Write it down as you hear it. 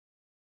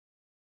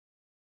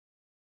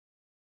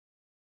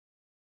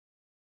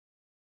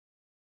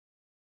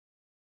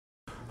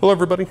Hello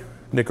everybody,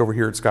 Nick over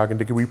here at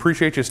Scoggin-Dickey. We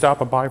appreciate you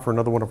stopping by for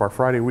another one of our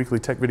Friday weekly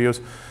tech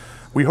videos.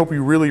 We hope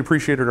you really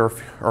appreciated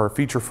our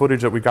feature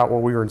footage that we got while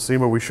we were in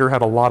SEMA. We sure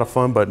had a lot of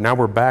fun, but now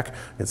we're back.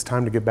 It's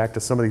time to get back to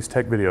some of these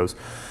tech videos.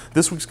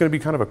 This week's gonna be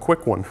kind of a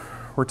quick one.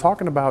 We're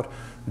talking about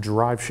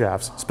drive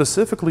shafts,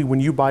 specifically when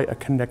you buy a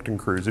connect and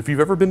cruise. If you've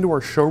ever been to our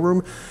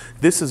showroom,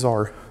 this is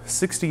our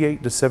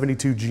 68 to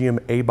 72 GM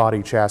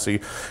A-body chassis.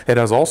 It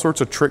has all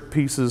sorts of trick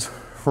pieces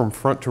from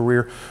front to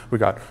rear. We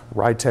got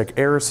RideTech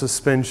air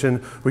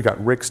suspension, we got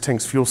Rick's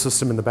Tanks fuel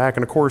system in the back,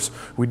 and of course,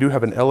 we do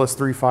have an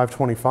LS3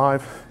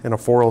 525 and a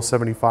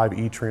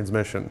 4L75E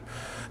transmission.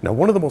 Now,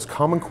 one of the most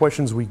common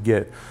questions we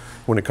get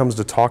when it comes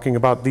to talking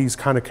about these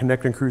kind of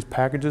connect and cruise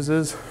packages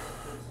is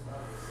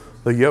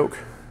the yoke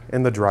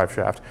and the drive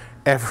shaft.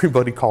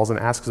 Everybody calls and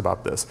asks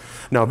about this.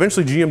 Now,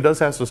 eventually GM does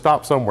have to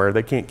stop somewhere.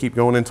 They can't keep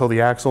going until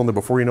the axle, and then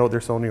before you know it, they're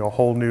selling you a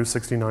whole new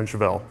 69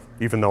 Chevelle,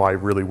 even though I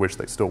really wish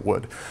they still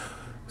would.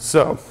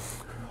 So,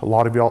 a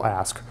lot of y'all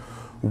ask,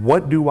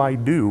 what do I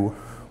do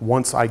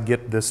once I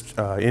get this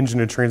engine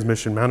and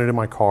transmission mounted in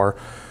my car?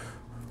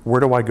 Where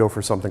do I go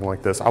for something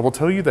like this? I will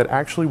tell you that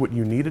actually what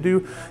you need to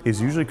do is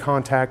usually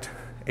contact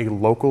a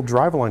local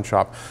driveline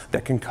shop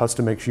that can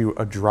custom make you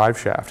a drive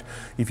shaft.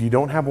 If you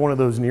don't have one of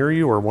those near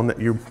you or one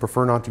that you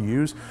prefer not to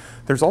use,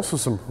 there's also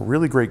some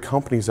really great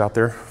companies out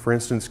there. For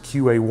instance,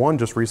 QA1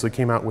 just recently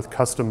came out with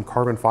custom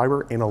carbon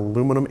fiber and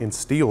aluminum and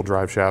steel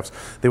drive shafts.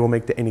 They will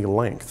make to any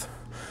length.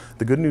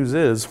 The good news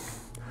is,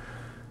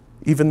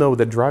 even though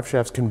the drive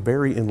shafts can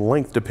vary in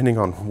length depending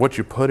on what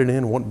you put it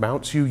in, what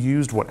mounts you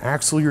used, what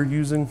axle you're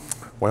using,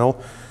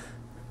 well,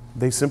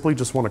 they simply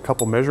just want a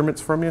couple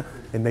measurements from you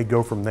and they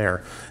go from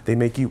there. They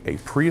make you a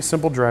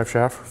pre-assembled drive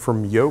shaft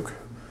from yoke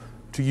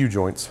to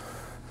U-joints,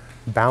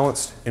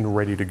 balanced and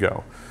ready to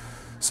go.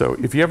 So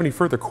if you have any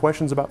further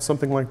questions about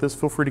something like this,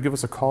 feel free to give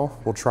us a call.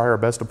 We'll try our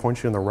best to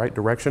point you in the right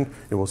direction,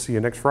 and we'll see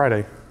you next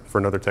Friday for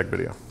another tech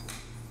video.